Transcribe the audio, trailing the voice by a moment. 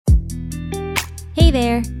Hey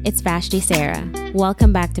there, it's Vashti Sarah.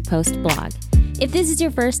 Welcome back to Post Blog. If this is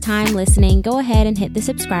your first time listening, go ahead and hit the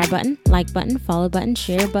subscribe button, like button, follow button,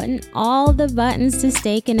 share button, all the buttons to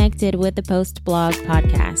stay connected with the Post Blog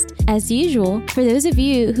podcast. As usual, for those of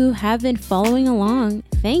you who have been following along,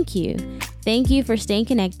 thank you. Thank you for staying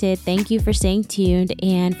connected. Thank you for staying tuned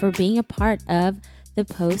and for being a part of the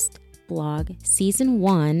Post Blog Season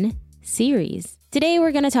 1 series. Today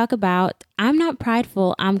we're going to talk about I'm Not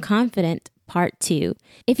Prideful, I'm Confident, Part 2.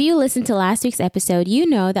 If you listened to last week's episode, you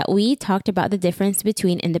know that we talked about the difference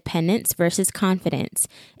between independence versus confidence.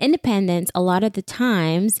 Independence, a lot of the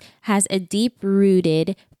times, has a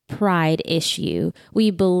deep-rooted pride issue.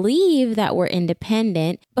 We believe that we're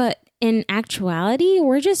independent, but in actuality,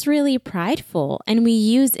 we're just really prideful, and we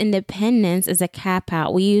use independence as a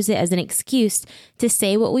cap-out. We use it as an excuse to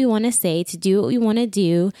say what we want to say, to do what we want to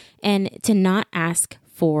do, and to not ask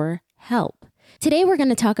for help. Today, we're going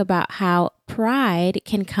to talk about how pride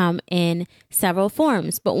can come in several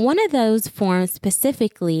forms, but one of those forms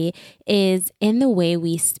specifically is in the way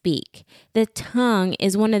we speak. The tongue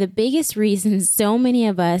is one of the biggest reasons so many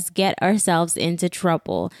of us get ourselves into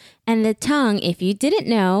trouble. And the tongue, if you didn't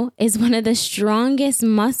know, is one of the strongest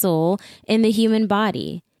muscle in the human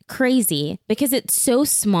body. Crazy, because it's so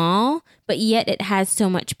small, but yet it has so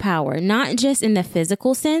much power, not just in the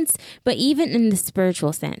physical sense, but even in the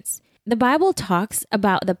spiritual sense. The Bible talks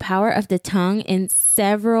about the power of the tongue in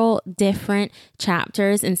several different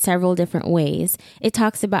chapters in several different ways. It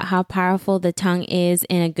talks about how powerful the tongue is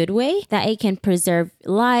in a good way, that it can preserve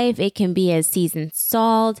life. It can be as seasoned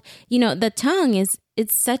salt. You know, the tongue it's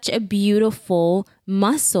such a beautiful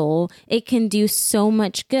muscle. It can do so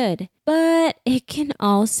much good, but it can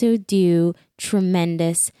also do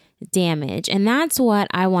tremendous damage. And that's what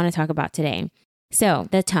I want to talk about today. So,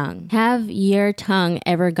 the tongue. Have your tongue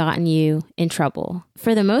ever gotten you in trouble?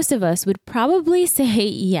 For the most of us would probably say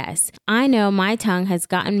yes. I know my tongue has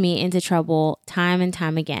gotten me into trouble time and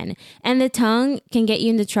time again. And the tongue can get you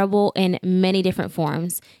into trouble in many different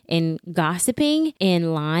forms. In gossiping,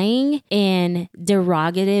 in lying, in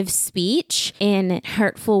derogative speech, in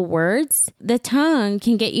hurtful words. The tongue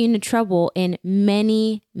can get you into trouble in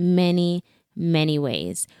many, many, many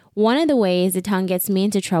ways. One of the ways the tongue gets me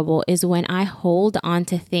into trouble is when I hold on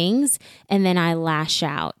to things and then I lash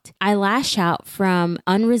out. I lash out from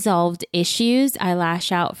unresolved issues. I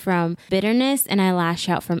lash out from bitterness and I lash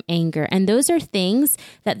out from anger. And those are things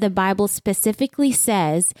that the Bible specifically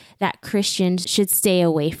says that Christians should stay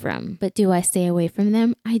away from. But do I stay away from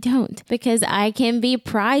them? I don't, because I can be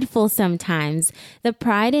prideful sometimes. The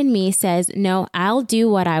pride in me says, no, I'll do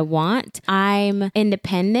what I want. I'm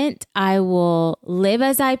independent. I will live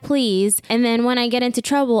as I please. And then when I get into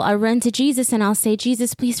trouble, I run to Jesus and I'll say,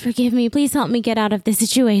 Jesus, please forgive me. Please help me get out of this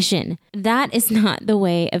situation. That is not the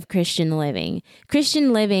way of Christian living.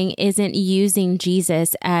 Christian living isn't using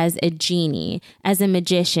Jesus as a genie, as a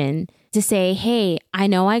magician, to say, hey, I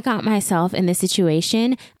know I got myself in this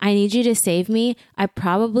situation. I need you to save me. I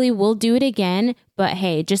probably will do it again, but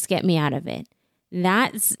hey, just get me out of it.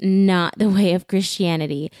 That's not the way of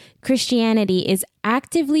Christianity. Christianity is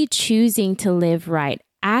actively choosing to live right,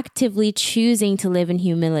 actively choosing to live in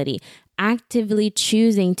humility, actively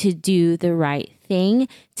choosing to do the right thing,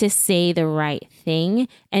 to say the right thing,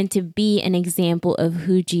 and to be an example of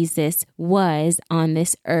who Jesus was on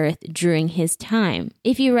this earth during his time.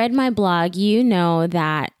 If you read my blog, you know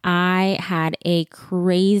that I had a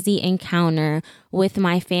crazy encounter with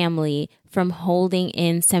my family from holding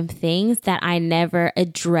in some things that I never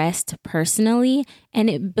addressed personally. And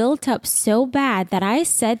it built up so bad that I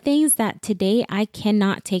said things that today I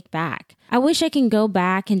cannot take back. I wish I can go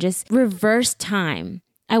back and just reverse time.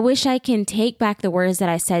 I wish I can take back the words that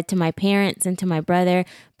I said to my parents and to my brother,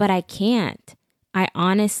 but I can't. I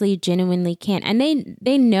honestly, genuinely can't. And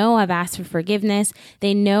they know I've asked for forgiveness.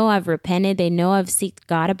 They know I've repented. They know I've sought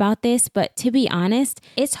God about this. But to be honest,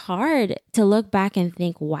 it's hard to look back and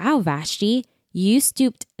think, wow, Vashti, you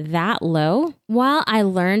stooped that low? While I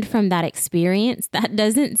learned from that experience, that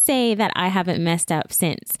doesn't say that I haven't messed up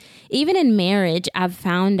since. Even in marriage, I've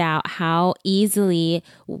found out how easily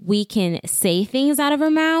we can say things out of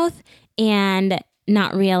our mouth and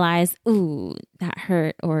not realize, ooh, that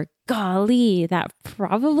hurt, or golly, that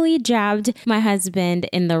probably jabbed my husband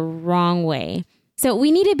in the wrong way. So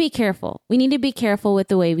we need to be careful. We need to be careful with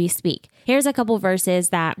the way we speak. Here's a couple verses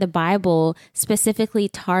that the Bible specifically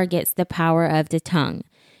targets the power of the tongue.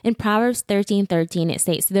 In Proverbs 13:13, it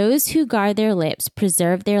states, "Those who guard their lips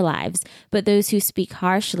preserve their lives, but those who speak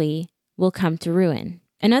harshly will come to ruin."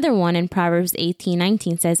 Another one in Proverbs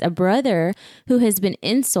 18:19 says, "A brother who has been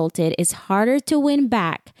insulted is harder to win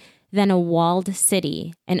back than a walled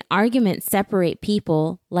city, and arguments separate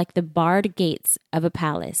people like the barred gates of a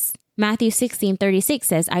palace. Matthew 16:36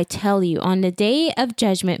 says, I tell you, on the day of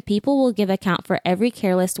judgment, people will give account for every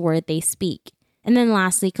careless word they speak. And then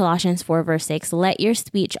lastly, Colossians 4 verse 6, let your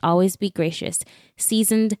speech always be gracious,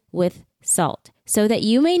 seasoned with salt, so that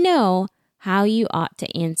you may know how you ought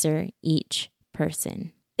to answer each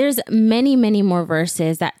person. There's many, many more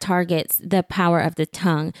verses that targets the power of the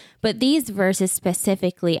tongue, but these verses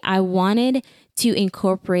specifically, I wanted to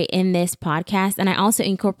incorporate in this podcast, and I also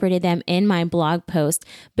incorporated them in my blog post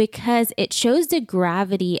because it shows the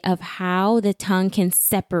gravity of how the tongue can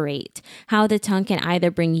separate, how the tongue can either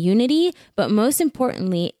bring unity, but most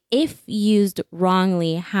importantly, if used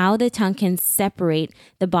wrongly, how the tongue can separate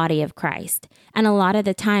the body of Christ. And a lot of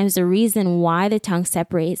the times, the reason why the tongue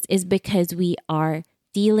separates is because we are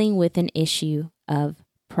dealing with an issue of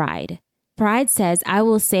pride. Pride says, I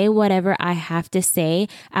will say whatever I have to say.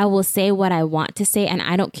 I will say what I want to say, and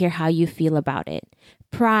I don't care how you feel about it.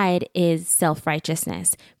 Pride is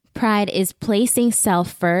self-righteousness. Pride is placing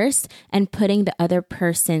self first and putting the other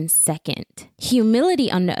person second.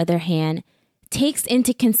 Humility, on the other hand, takes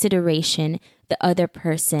into consideration the other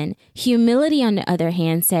person. Humility, on the other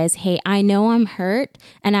hand, says, hey, I know I'm hurt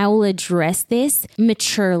and I will address this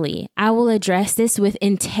maturely. I will address this with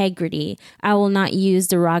integrity. I will not use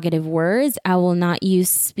derogative words. I will not use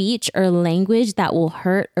speech or language that will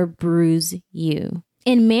hurt or bruise you.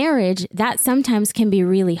 In marriage, that sometimes can be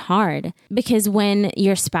really hard because when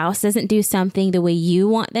your spouse doesn't do something the way you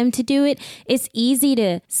want them to do it, it's easy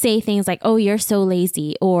to say things like, oh, you're so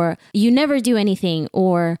lazy, or you never do anything,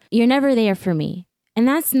 or you're never there for me. And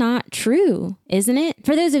that's not true, isn't it?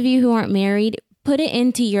 For those of you who aren't married, put it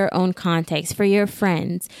into your own context for your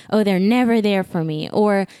friends. Oh, they're never there for me,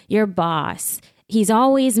 or your boss. He's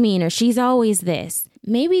always mean, or she's always this.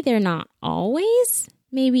 Maybe they're not always.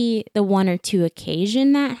 Maybe the one or two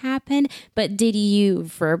occasion that happened, but did you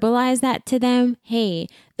verbalize that to them? Hey,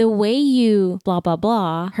 the way you blah, blah,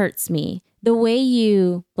 blah hurts me. The way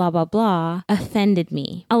you blah, blah, blah offended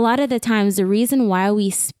me. A lot of the times, the reason why we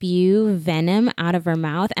spew venom out of our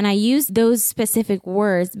mouth, and I use those specific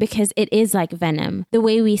words because it is like venom. The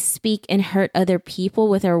way we speak and hurt other people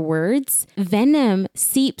with our words, venom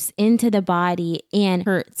seeps into the body and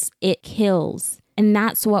hurts. It kills. And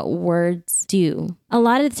that's what words do. A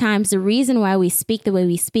lot of the times, the reason why we speak the way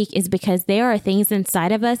we speak is because there are things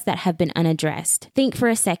inside of us that have been unaddressed. Think for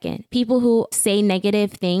a second. People who say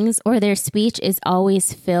negative things or their speech is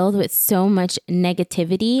always filled with so much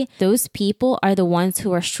negativity, those people are the ones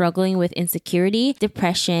who are struggling with insecurity,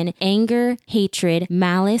 depression, anger, hatred,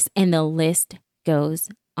 malice, and the list goes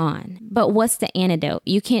on. But what's the antidote?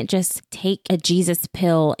 You can't just take a Jesus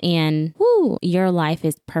pill and your life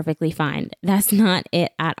is perfectly fine. That's not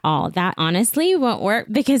it at all. That honestly won't work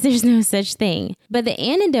because there's no such thing. But the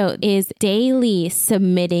antidote is daily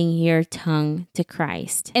submitting your tongue to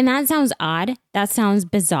Christ. And that sounds odd. That sounds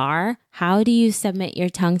bizarre. How do you submit your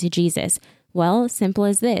tongue to Jesus? Well, simple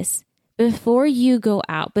as this. Before you go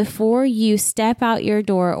out, before you step out your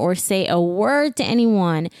door or say a word to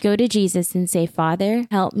anyone, go to Jesus and say, Father,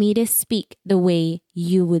 help me to speak the way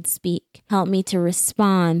you would speak. Help me to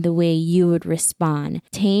respond the way you would respond.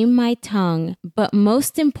 Tame my tongue, but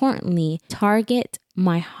most importantly, target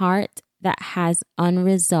my heart that has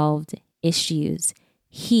unresolved issues.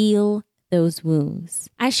 Heal those wounds.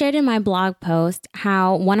 I shared in my blog post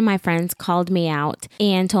how one of my friends called me out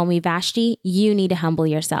and told me, Vashti, you need to humble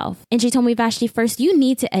yourself. And she told me, Vashti, first you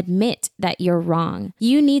need to admit that you're wrong.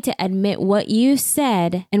 You need to admit what you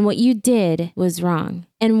said and what you did was wrong.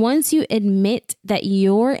 And once you admit that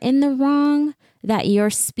you're in the wrong, that your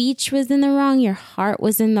speech was in the wrong, your heart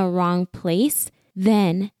was in the wrong place,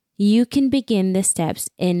 then you can begin the steps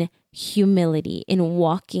in humility, in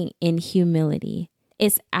walking in humility.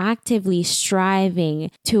 It's actively striving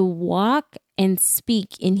to walk and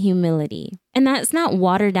speak in humility. And that's not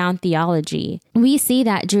watered down theology. We see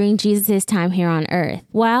that during Jesus' time here on earth.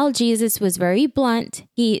 While Jesus was very blunt,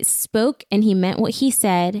 he spoke and he meant what he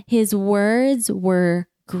said. His words were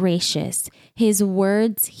gracious. His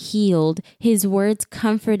words healed. His words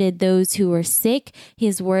comforted those who were sick.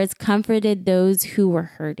 His words comforted those who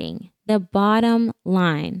were hurting. The bottom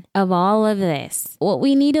line of all of this, what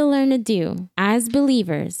we need to learn to do as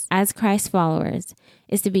believers, as Christ followers,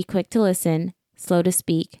 is to be quick to listen, slow to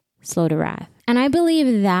speak, slow to wrath. And I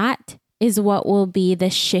believe that is what will be the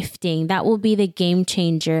shifting, that will be the game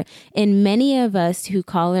changer in many of us who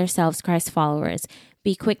call ourselves Christ followers.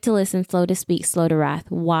 Be quick to listen, slow to speak, slow to wrath.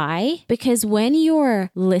 Why? Because when you're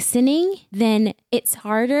listening, then it's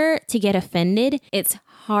harder to get offended. It's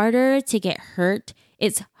harder to get hurt.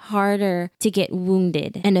 it's harder to get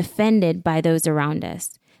wounded and offended by those around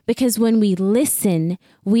us. Because when we listen,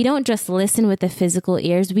 we don't just listen with the physical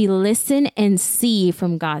ears, we listen and see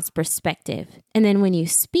from God's perspective. And then when you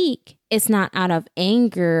speak, it's not out of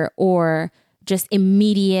anger or just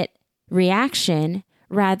immediate reaction.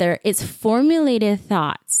 Rather, it's formulated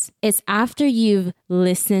thoughts. It's after you've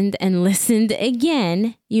listened and listened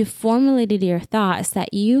again, you've formulated your thoughts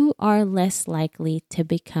that you are less likely to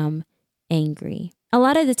become angry. A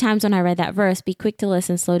lot of the times when I read that verse, be quick to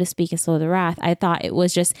listen, slow to speak, and slow to wrath, I thought it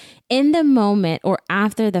was just in the moment or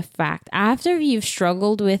after the fact. After you've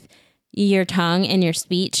struggled with your tongue and your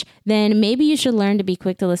speech, then maybe you should learn to be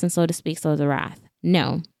quick to listen, slow to speak, slow to wrath.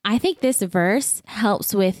 No. I think this verse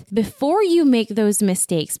helps with before you make those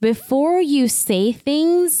mistakes, before you say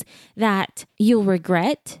things that you'll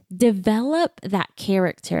regret, develop that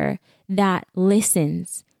character that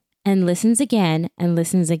listens and listens again and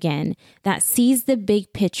listens again, that sees the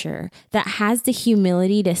big picture, that has the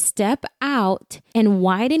humility to step out and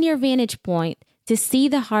widen your vantage point to see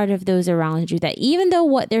the heart of those around you, that even though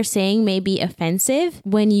what they're saying may be offensive,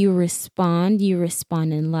 when you respond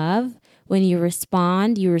in love. When you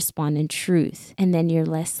respond in truth, and then you're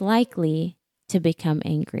less likely to become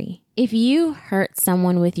angry. If you hurt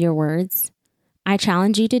someone with your words, I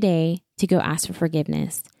challenge you today to go ask for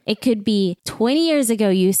forgiveness. It could be 20 years ago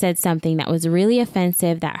you said something that was really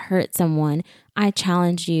offensive, that hurt someone. I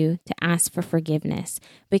challenge you to ask for forgiveness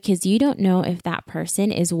because you don't know if that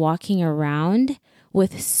person is walking around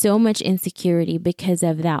with so much insecurity because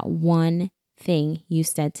of that one thing you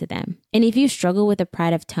said to them. And if you struggle with a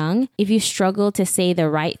pride of tongue, if you struggle to say the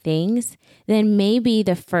right things, then maybe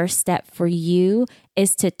the first step for you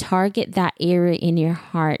is to target that area in your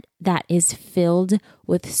heart that is filled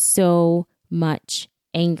with so much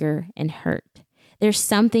anger and hurt. There's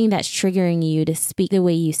something that's triggering you to speak the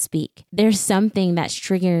way you speak. There's something that's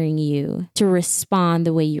triggering you to respond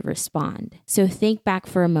the way you respond. So think back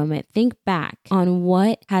for a moment. Think back on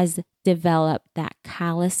what has developed that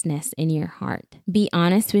callousness in your heart. Be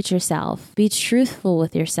honest with yourself. Be truthful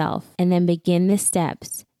with yourself. And then begin the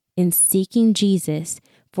steps in seeking Jesus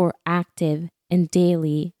for active and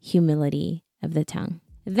daily humility of the tongue.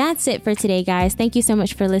 That's it for today, guys. Thank you so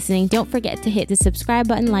much for listening. Don't forget to hit the subscribe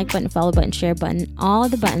button, like button, follow button, share button, all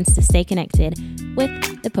the buttons to stay connected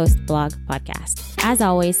with the Post Blog podcast. As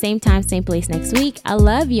always, same time, same place next week. I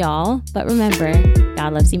love y'all, but remember,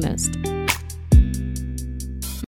 God loves you most.